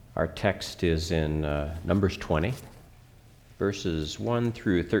Our text is in Numbers 20, verses 1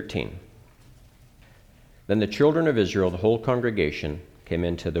 through 13. Then the children of Israel, the whole congregation, came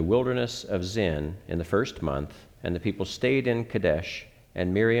into the wilderness of Zin in the first month, and the people stayed in Kadesh,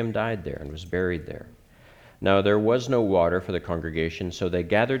 and Miriam died there and was buried there. Now there was no water for the congregation, so they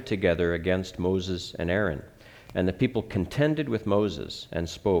gathered together against Moses and Aaron. And the people contended with Moses and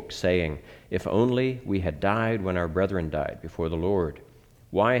spoke, saying, "If only we had died when our brethren died before the Lord.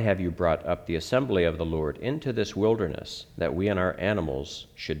 Why have you brought up the assembly of the Lord into this wilderness, that we and our animals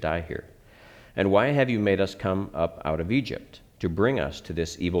should die here? And why have you made us come up out of Egypt, to bring us to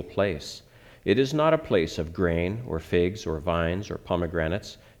this evil place? It is not a place of grain, or figs, or vines, or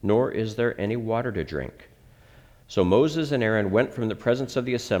pomegranates, nor is there any water to drink." So Moses and Aaron went from the presence of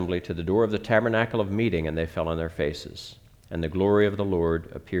the assembly to the door of the tabernacle of meeting, and they fell on their faces. And the glory of the Lord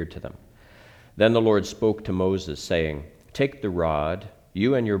appeared to them. Then the Lord spoke to Moses, saying, "Take the rod,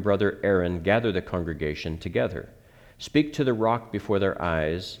 you and your brother Aaron gather the congregation together. Speak to the rock before their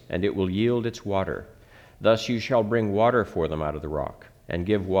eyes, and it will yield its water. Thus you shall bring water for them out of the rock, and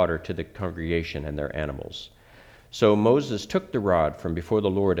give water to the congregation and their animals." So Moses took the rod from before the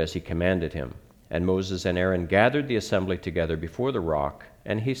Lord as he commanded him. And Moses and Aaron gathered the assembly together before the rock,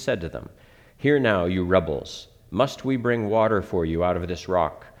 and he said to them, "Hear now, you rebels, must we bring water for you out of this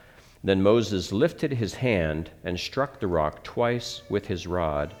rock?" Then Moses lifted his hand and struck the rock twice with his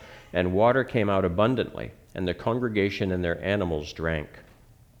rod, and water came out abundantly, and the congregation and their animals drank.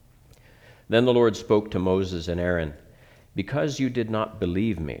 Then the Lord spoke to Moses and Aaron, "Because you did not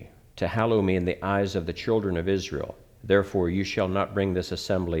believe me, to hallow me in the eyes of the children of Israel, therefore you shall not bring this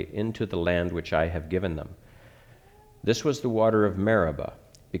assembly into the land which I have given them." This was the water of Meribah,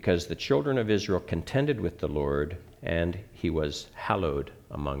 because the children of Israel contended with the Lord, and he was hallowed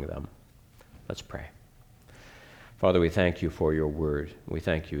among them. Let's pray. Father, we thank you for your word. We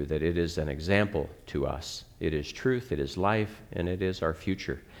thank you that it is an example to us. It is truth, it is life, and it is our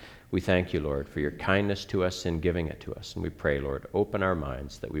future. We thank you, Lord, for your kindness to us in giving it to us. And we pray, Lord, open our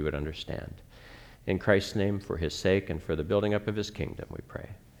minds that we would understand. In Christ's name, for his sake and for the building up of his kingdom, we pray.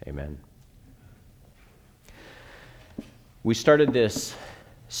 Amen. We started this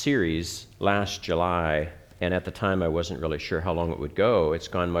series last July, and at the time I wasn't really sure how long it would go. It's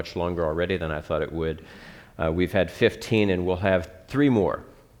gone much longer already than I thought it would. We've had 15, and we'll have 3 more,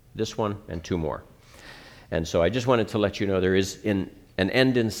 this one and 2 more. And so I just wanted to let you know there is an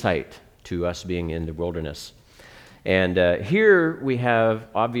end in sight to us being in the wilderness. And here we have,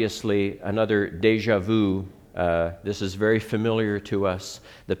 obviously, another deja vu. This is very familiar to us.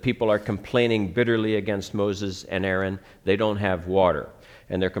 The people are complaining bitterly against Moses and Aaron. They don't have water.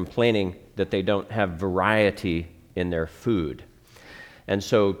 And they're complaining that they don't have variety in their food. And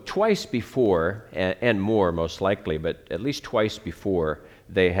so twice before, and more most likely, but at least twice before,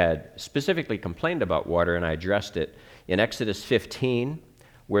 they had specifically complained about water, and I addressed it in Exodus 15,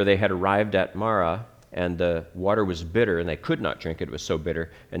 where they had arrived at Marah, and the water was bitter, and they could not drink it. It was so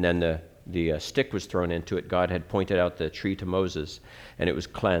bitter. And then the stick was thrown into it. God had pointed out the tree to Moses, and it was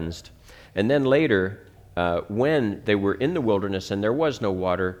cleansed. And then later, when they were in the wilderness and there was no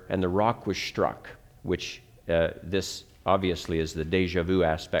water, and the rock was struck, which this obviously is the deja vu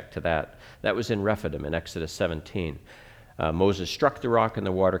aspect to that. That was in Rephidim in Exodus 17. Moses struck the rock, and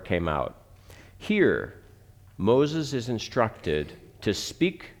the water came out. Here, Moses is instructed to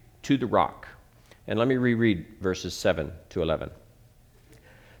speak to the rock. And let me reread verses 7 to 11.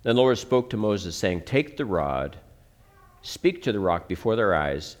 Then the Lord spoke to Moses, saying, "Take the rod, speak to the rock before their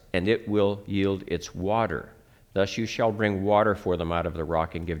eyes, and it will yield its water. Thus you shall bring water for them out of the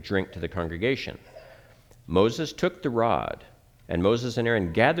rock and give drink to the congregation." Moses took the rod, and Moses and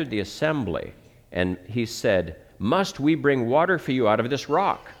Aaron gathered the assembly, and he said, "Must we bring water for you out of this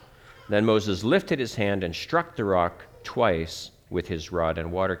rock?" Then Moses lifted his hand and struck the rock twice with his rod,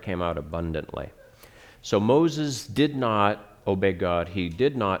 and water came out abundantly. So Moses did not obey God. He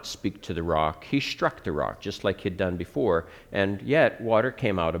did not speak to the rock. He struck the rock, just like he'd done before, and yet water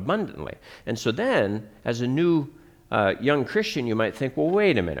came out abundantly. And so then, as a new young Christian, you might think, well,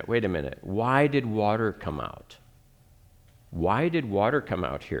 wait a minute. Why did water come out? Why did water come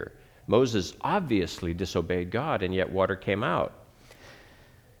out here? Moses obviously disobeyed God, and yet water came out.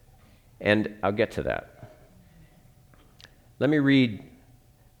 And I'll get to that. Let me read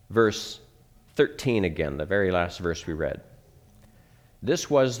verse 13 again, the very last verse we read. "This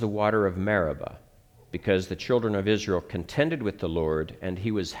was the water of Meribah, because the children of Israel contended with the Lord, and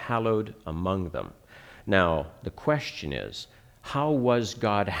he was hallowed among them." Now, the question is, how was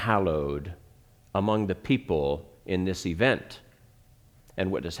God hallowed among the people in this event? And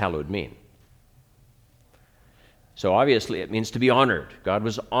what does hallowed mean? So obviously it means to be honored. God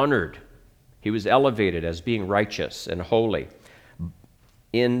was honored. He was elevated as being righteous and holy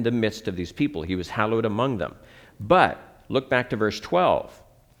in the midst of these people. He was hallowed among them. But look back to verse 12.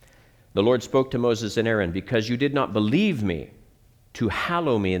 The Lord spoke to Moses and Aaron, because you did not believe me to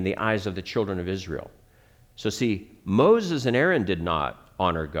hallow me in the eyes of the children of Israel. So see, Moses and Aaron did not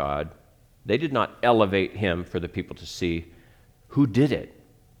honor God. They did not elevate him for the people to see. Who did it?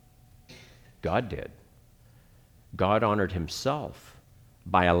 God did. God honored himself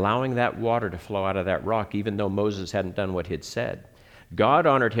by allowing that water to flow out of that rock, even though Moses hadn't done what he'd said. God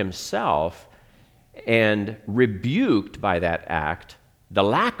honored himself and rebuked by that act the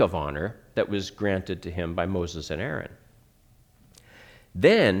lack of honor that was granted to him by Moses and Aaron.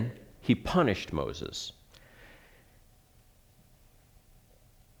 Then he punished Moses.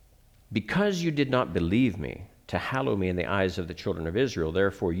 Because you did not believe me to hallow me in the eyes of the children of Israel,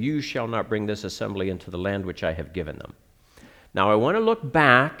 therefore you shall not bring this assembly into the land which I have given them. Now I want to look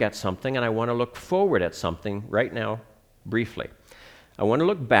back at something, and I want to look forward at something right now, briefly. I want to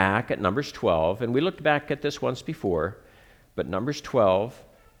look back at Numbers 12, and we looked back at this once before, but Numbers 12,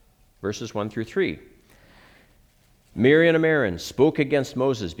 verses 1 through 3. Miriam and Aaron spoke against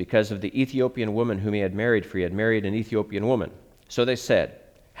Moses because of the Ethiopian woman whom he had married, for he had married an Ethiopian woman. So they said,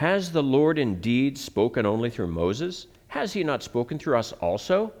 has the Lord indeed spoken only through Moses? Has he not spoken through us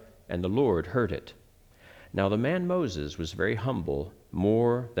also? And the Lord heard it. Now the man Moses was very humble,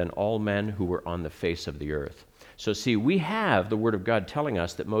 more than all men who were on the face of the earth. So see, we have the word of God telling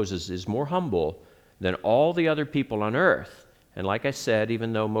us that Moses is more humble than all the other people on earth. And like I said,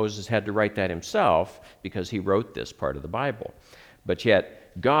 even though Moses had to write that himself, because he wrote this part of the Bible, but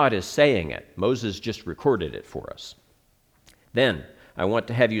yet God is saying it. Moses just recorded it for us. Then I want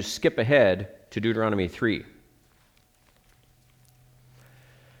to have you skip ahead to Deuteronomy 3.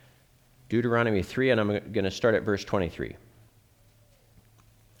 Deuteronomy 3, and I'm going to start at verse 23.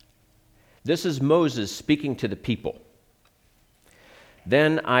 This is Moses speaking to the people.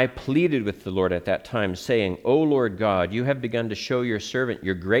 Then I pleaded with the Lord at that time, saying, O Lord God, you have begun to show your servant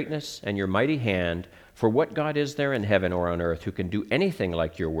your greatness and your mighty hand, for what God is there in heaven or on earth who can do anything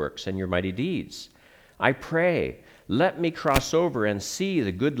like your works and your mighty deeds? I pray, let me cross over and see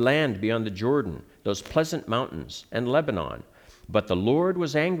the good land beyond the Jordan, those pleasant mountains, and Lebanon. But the Lord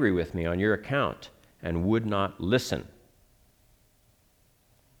was angry with me on your account and would not listen.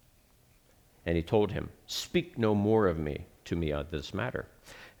 And he told him, speak no more to me on this matter.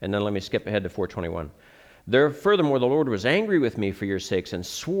 And then let me skip ahead to 4:21. Furthermore, the Lord was angry with me for your sakes and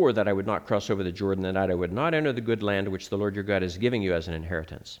swore that I would not cross over the Jordan, and that I would not enter the good land which the Lord your God is giving you as an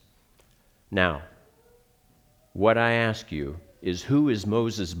inheritance. Now, what I ask you is, who is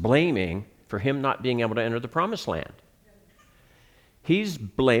Moses blaming for him not being able to enter the promised land? He's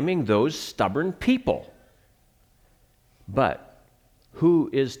blaming those stubborn people. But who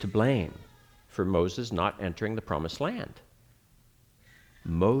is to blame for Moses not entering the promised land?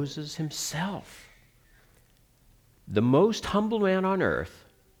 Moses himself. The most humble man on earth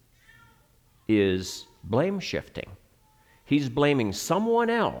is blame shifting. He's blaming someone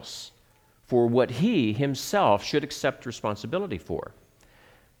else for what he himself should accept responsibility for.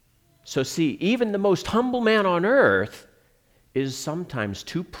 So see, even the most humble man on earth is sometimes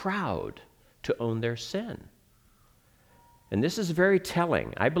too proud to own their sin. And this is very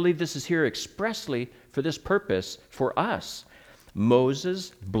telling. I believe this is here expressly for this purpose for us.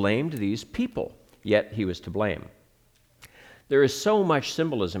 Moses blamed these people, yet he was to blame. There is so much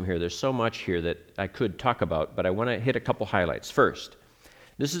symbolism here. There's so much here that I could talk about, but I want to hit a couple highlights. First,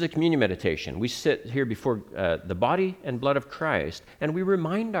 this is a communion meditation. We sit here before the body and blood of Christ, and we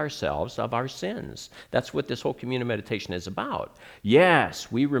remind ourselves of our sins. That's what this whole communion meditation is about.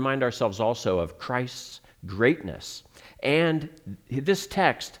 Yes, we remind ourselves also of Christ's greatness. And this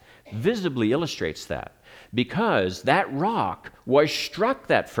text visibly illustrates that, because that rock was struck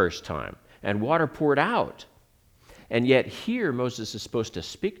that first time, and water poured out. And yet here Moses is supposed to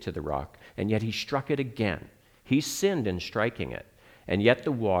speak to the rock, and yet he struck it again. He sinned in striking it, and yet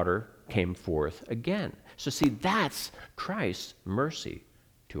the water came forth again. So see, that's Christ's mercy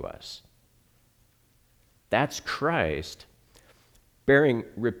to us. That's Christ bearing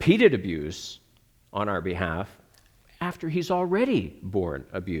repeated abuse on our behalf after he's already borne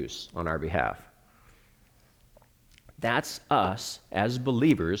abuse on our behalf. That's us as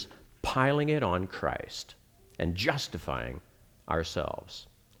believers piling it on Christ and justifying ourselves.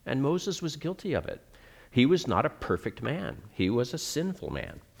 And Moses was guilty of it. He was not a perfect man. He was a sinful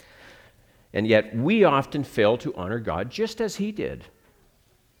man. And yet we often fail to honor God just as he did.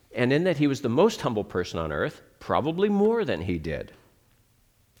 And in that he was the most humble person on earth, probably more than he did.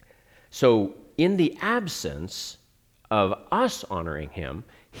 So in the absence of us honoring him,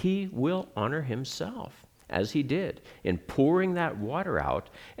 he will honor himself, as he did in pouring that water out,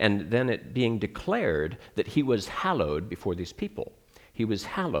 and then it being declared that he was hallowed before these people. He was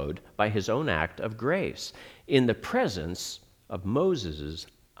hallowed by his own act of grace in the presence of Moses'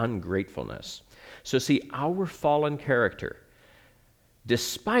 ungratefulness. So see, our fallen character,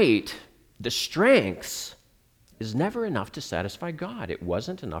 despite the strengths, is never enough to satisfy God. It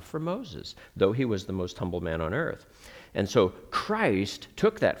wasn't enough for Moses, though he was the most humble man on earth. And so Christ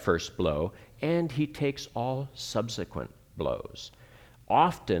took that first blow, and he takes all subsequent blows,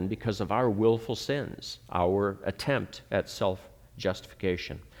 often because of our willful sins, our attempt at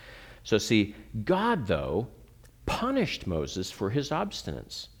self-justification. So see, God, though, punished Moses for his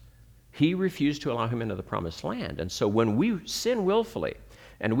obstinance. He refused to allow him into the promised land. And so when we sin willfully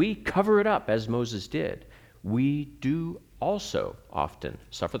and we cover it up as Moses did, we do also often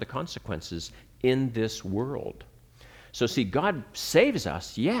suffer the consequences in this world. So see, God saves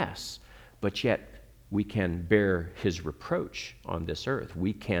us, yes, but yet we can bear his reproach on this earth.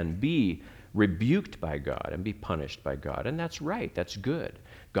 We can be rebuked by God and be punished by God, and that's right, that's good.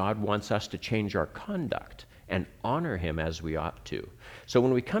 God wants us to change our conduct and honor him as we ought to. So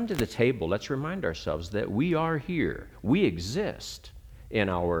when we come to the table, let's remind ourselves that we are here. We exist in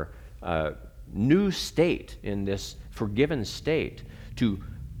our new state, in this forgiven state, to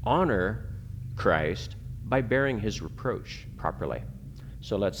honor Christ by bearing his reproach properly.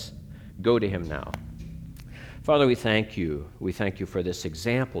 So let's go to him now. Father, we thank you. We thank you for this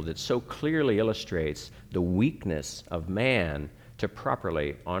example that so clearly illustrates the weakness of man to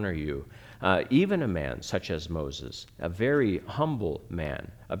properly honor you. Even a man such as Moses, a very humble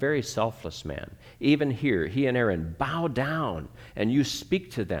man, a very selfless man. Even here, he and Aaron bow down, and you speak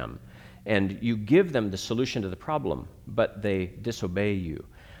to them, and you give them the solution to the problem, but they disobey you.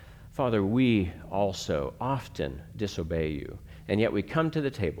 Father, we also often disobey you, and yet we come to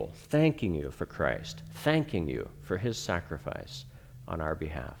the table thanking you for Christ, thanking you for his sacrifice on our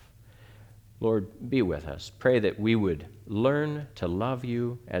behalf. Lord, be with us. Pray that we would learn to love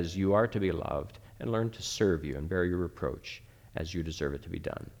you as you are to be loved, and learn to serve you and bear your reproach as you deserve it to be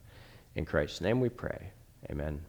done. In Christ's name we pray. Amen.